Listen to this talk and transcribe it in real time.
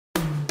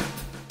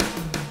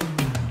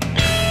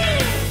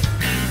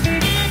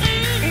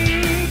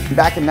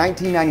Back in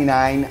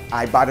 1999,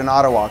 I bought an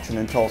auto auction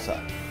in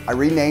Tulsa. I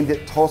renamed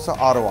it Tulsa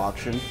Auto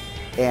Auction,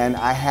 and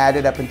I had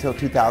it up until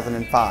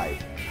 2005.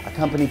 A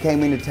company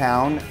came into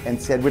town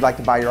and said, "We'd like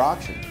to buy your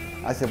auction."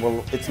 I said,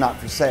 "Well, it's not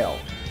for sale."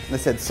 And they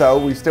said, "So,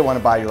 we still want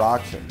to buy your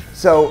auction."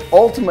 So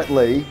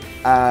ultimately,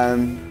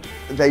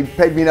 they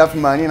paid me enough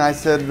money and I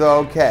said,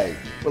 "Okay."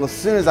 Well, as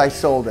soon as I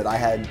sold it, I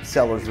had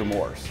seller's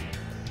remorse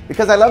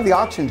because I love the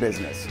auction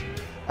business.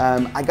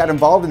 I got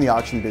involved in the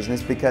auction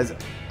business because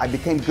I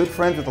became good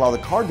friends with a lot of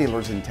the car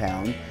dealers in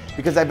town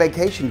because I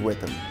vacationed with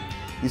them.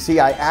 You see,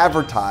 I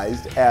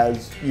advertised,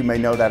 as you may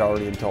know that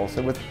already in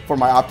Tulsa, for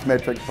my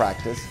optometric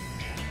practice.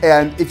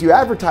 And if you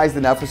advertised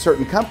enough with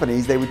certain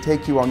companies, they would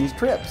take you on these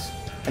trips.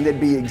 And they'd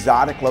be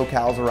exotic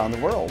locales around the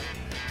world.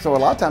 So a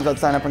lot of times I'd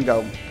sign up and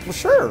go, "Well,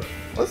 sure,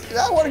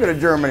 I want to go to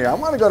Germany, I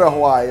want to go to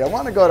Hawaii, I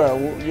want to go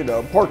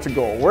to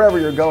Portugal, wherever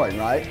you're going,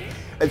 right?"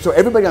 And so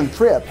everybody on the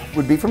trip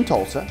would be from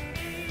Tulsa,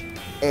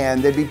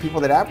 and there'd be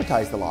people that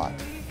advertised a lot.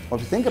 Well,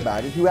 if you think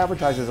about it, who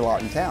advertises a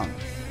lot in town?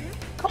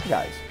 A couple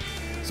guys.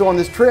 So on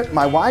this trip,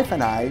 my wife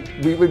and I,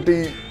 we would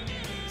be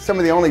some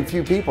of the only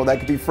few people that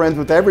could be friends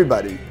with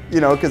everybody,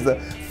 because the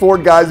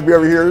Ford guys would be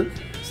over here,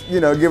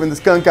 giving the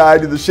skunk eye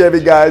to the Chevy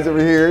guys over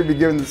here, be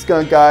giving the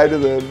skunk eye to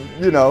the,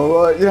 you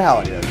know how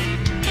it is.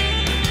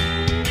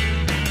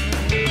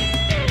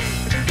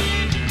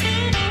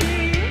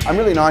 I'm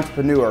really an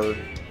entrepreneur,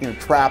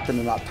 trapped in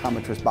an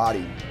optometrist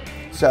body.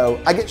 So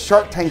I get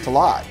Shark Tanked a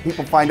lot.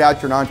 People find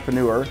out you're an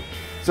entrepreneur.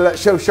 So that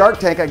show Shark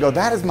Tank, I go,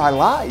 that is my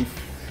life.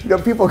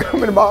 People come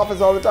into my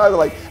office all the time. They're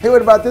like, "Hey,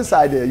 what about this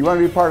idea? You want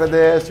to be part of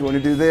this? You want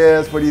to do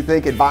this? What do you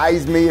think?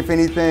 Advise me if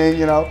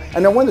anything,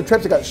 And then one of the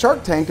trips I got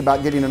Shark Tanked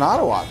about getting an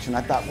auto auction.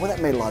 I thought, well,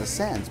 that made a lot of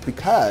sense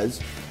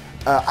because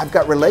I've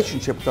got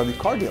relationships with all these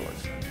car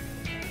dealers.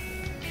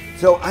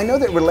 So I know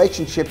that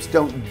relationships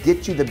don't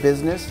get you the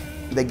business.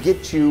 They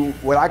get you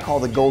what I call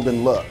the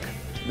golden look,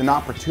 an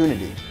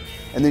opportunity.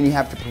 And then you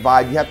have to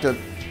provide, you have to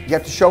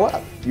show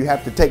up. You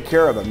have to take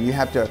care of them. You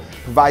have to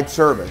provide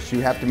service.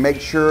 You have to make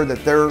sure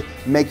that they're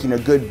making a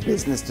good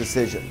business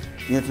decision.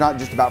 It's not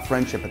just about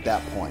friendship at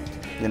that point,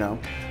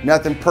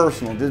 Nothing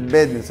personal, just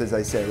business, as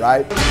they say,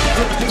 right?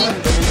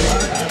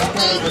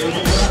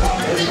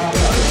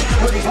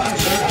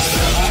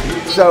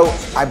 So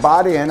I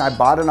bought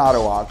an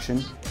auto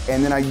auction,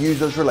 and then I used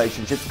those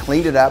relationships,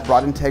 cleaned it up,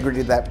 brought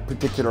integrity to that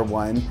particular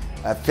one,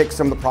 fixed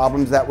some of the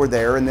problems that were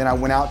there, and then I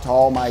went out to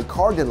all my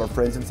car dealer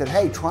friends and said,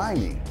 "Hey, try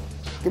me.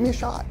 Give me a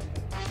shot."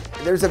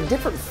 There's a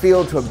different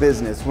feel to a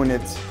business when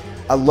it's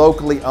a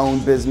locally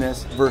owned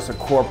business versus a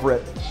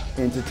corporate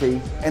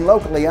entity. And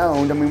locally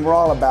owned, we're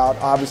all about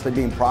obviously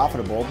being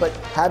profitable, but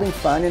having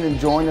fun and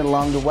enjoying it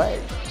along the way.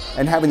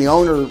 And having the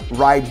owner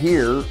right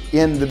here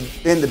in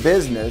the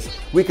business,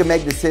 we can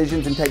make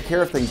decisions and take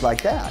care of things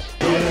like that.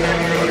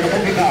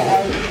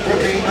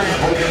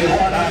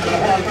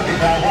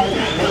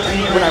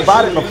 When I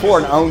bought it before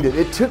and owned it,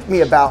 it took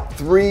me about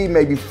 3,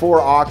 maybe 4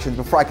 auctions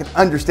before I could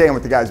understand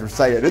what the guys were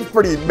saying. It's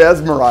pretty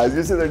mesmerizing.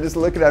 You're sitting there just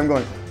looking at them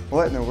going,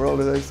 "What in the world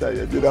are they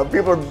saying?"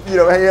 People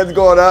are, hands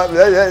going up,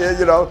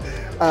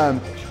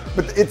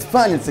 but it's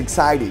fun, it's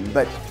exciting.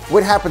 But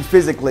what happens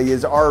physically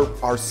is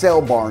our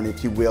sale barn,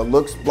 if you will,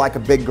 looks like a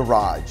big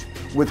garage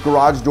with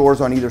garage doors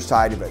on either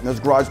side of it. And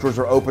those garage doors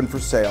are open for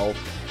sale,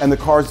 and the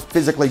cars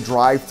physically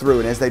drive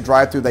through. And as they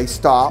drive through, they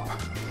stop.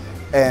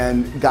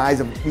 And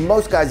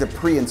most guys have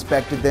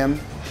pre-inspected them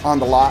on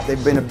the lot.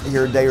 They've been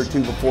here a day or two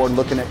before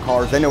looking at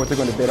cars. They know what they're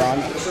going to bid on.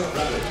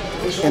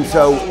 And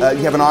so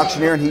you have an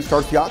auctioneer, and he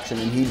starts the auction,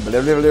 and he,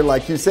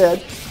 like you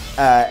said,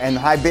 and the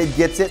high bid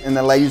gets it, and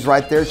the lady's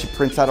right there. She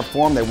prints out a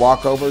form. They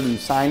walk over and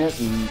sign it,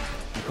 and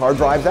the car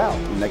drives out.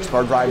 The next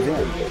car drives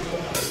in.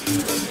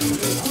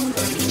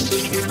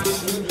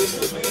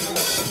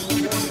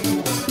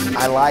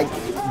 I like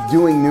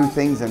doing new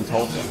things in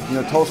Tulsa.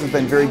 Tulsa's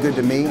been very good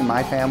to me and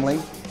my family.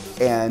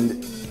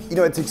 And,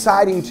 it's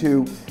exciting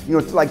to,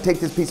 take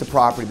this piece of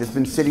property that's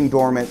been sitting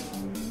dormant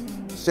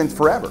since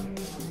forever,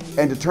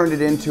 and to turn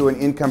it into an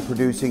income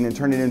producing and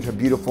turn it into a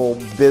beautiful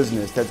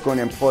business that's going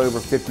to employ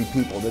over 50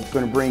 people, that's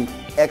going to bring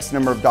X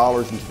number of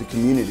dollars into the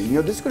community.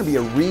 This is going to be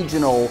a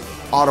regional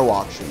auto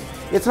auction.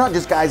 It's not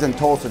just guys in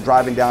Tulsa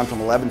driving down from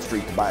 11th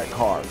Street to buy a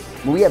car.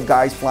 We have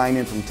guys flying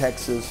in from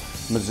Texas,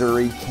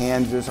 Missouri,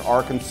 Kansas,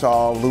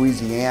 Arkansas,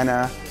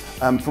 Louisiana,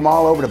 from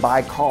all over to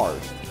buy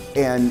cars.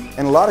 And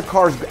a lot of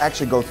cars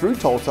actually go through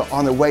Tulsa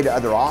on their way to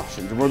other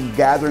auctions. And we're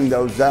gathering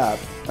those up,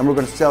 and we're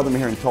going to sell them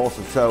here in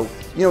Tulsa. So,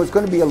 it's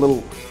going to be a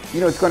little,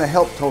 it's going to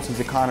help Tulsa's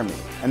economy.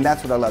 And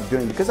that's what I love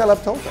doing because I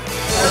love Tulsa.